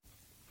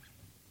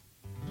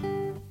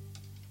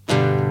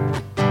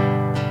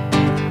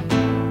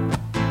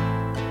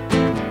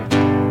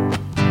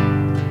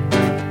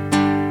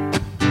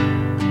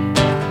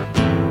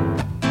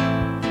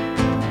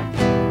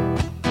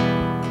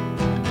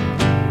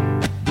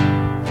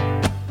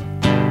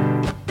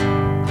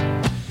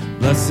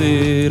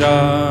Blessed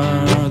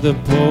are the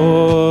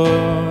poor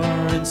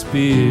in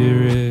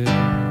spirit,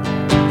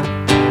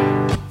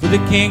 for the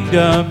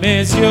kingdom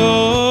is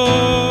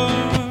yours.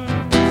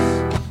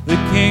 The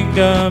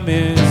kingdom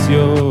is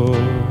yours.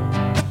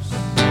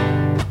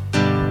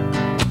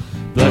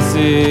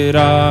 Blessed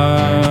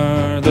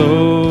are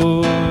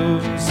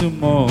those who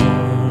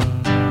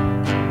mourn.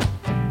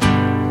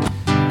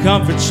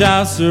 Comfort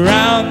shall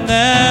surround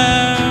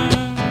them.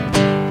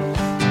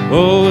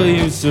 Oh, will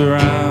you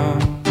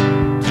surround?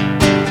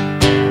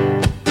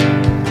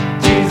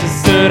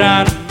 Jesus stood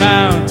on a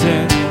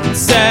mountain and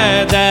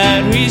said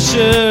that we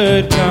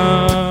should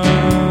come,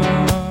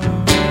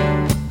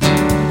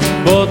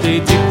 boldly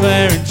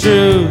declaring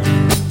truth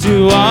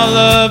to all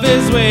of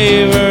his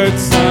wayward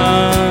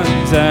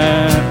sons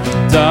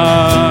and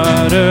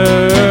daughters.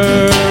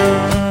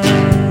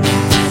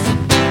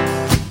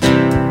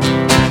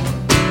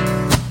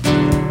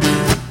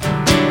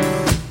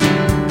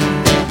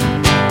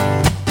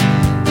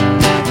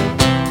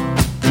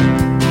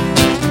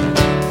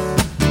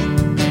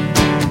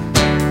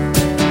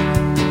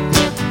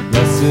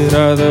 Blessed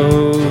are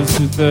those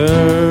who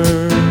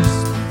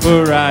thirst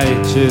for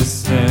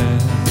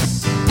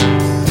righteousness.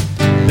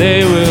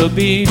 They will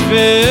be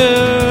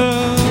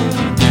filled.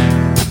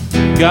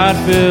 God,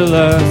 fill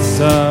us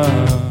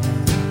up.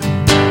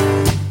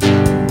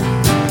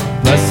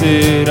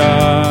 Blessed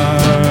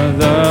are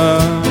the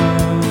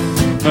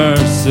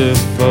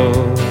merciful.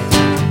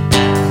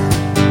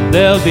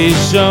 They'll be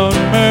shown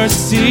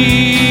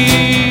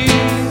mercy.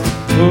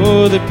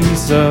 Oh, the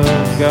peace of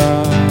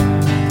God.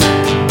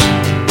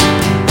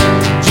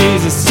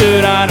 Jesus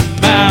stood on a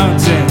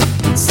mountain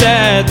and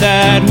said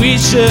that we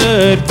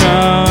should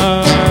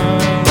come,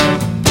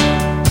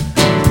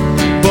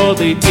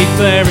 boldly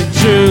declaring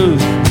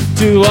truth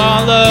to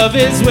all of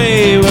his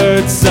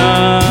wayward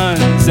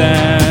sons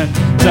and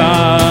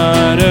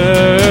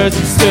daughters.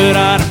 He stood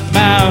on a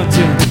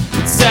mountain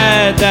and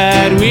said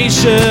that we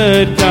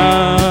should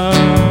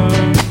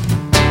come,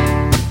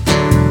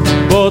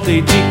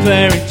 boldly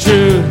declaring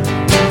truth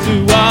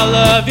to all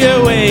of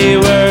your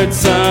wayward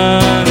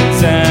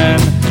sons and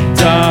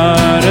daughters.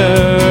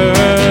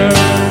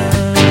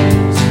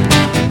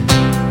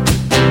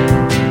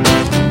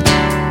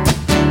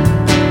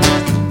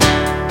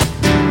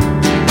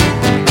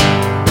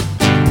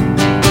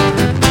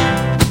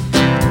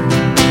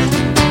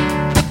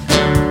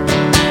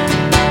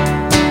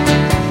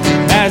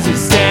 As we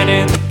stand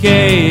in the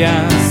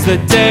chaos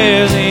that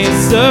daily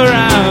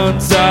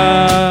surrounds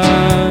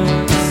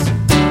us,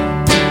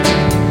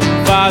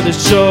 Father,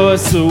 show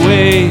us the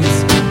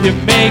ways you're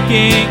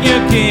making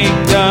your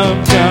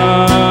kingdom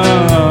come.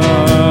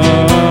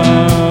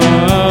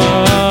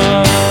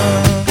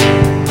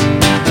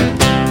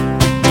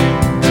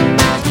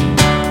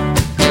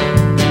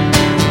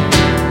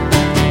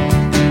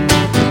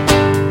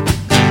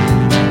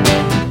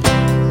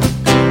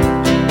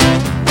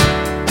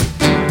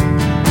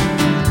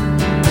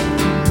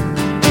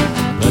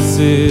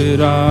 Blessed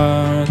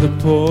are the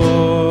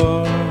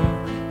poor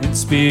in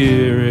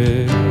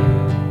spirit,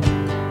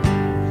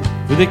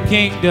 for the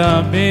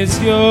kingdom is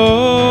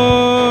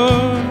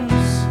yours.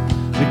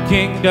 The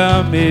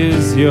kingdom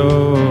is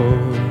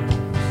yours.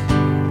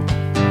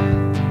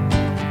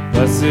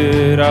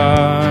 Blessed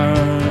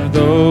are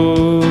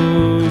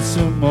those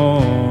who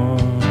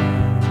mourn.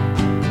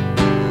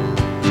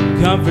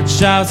 Comfort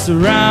shall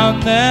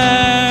surround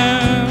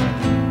them.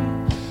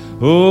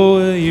 Oh,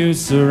 will you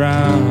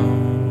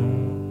surround?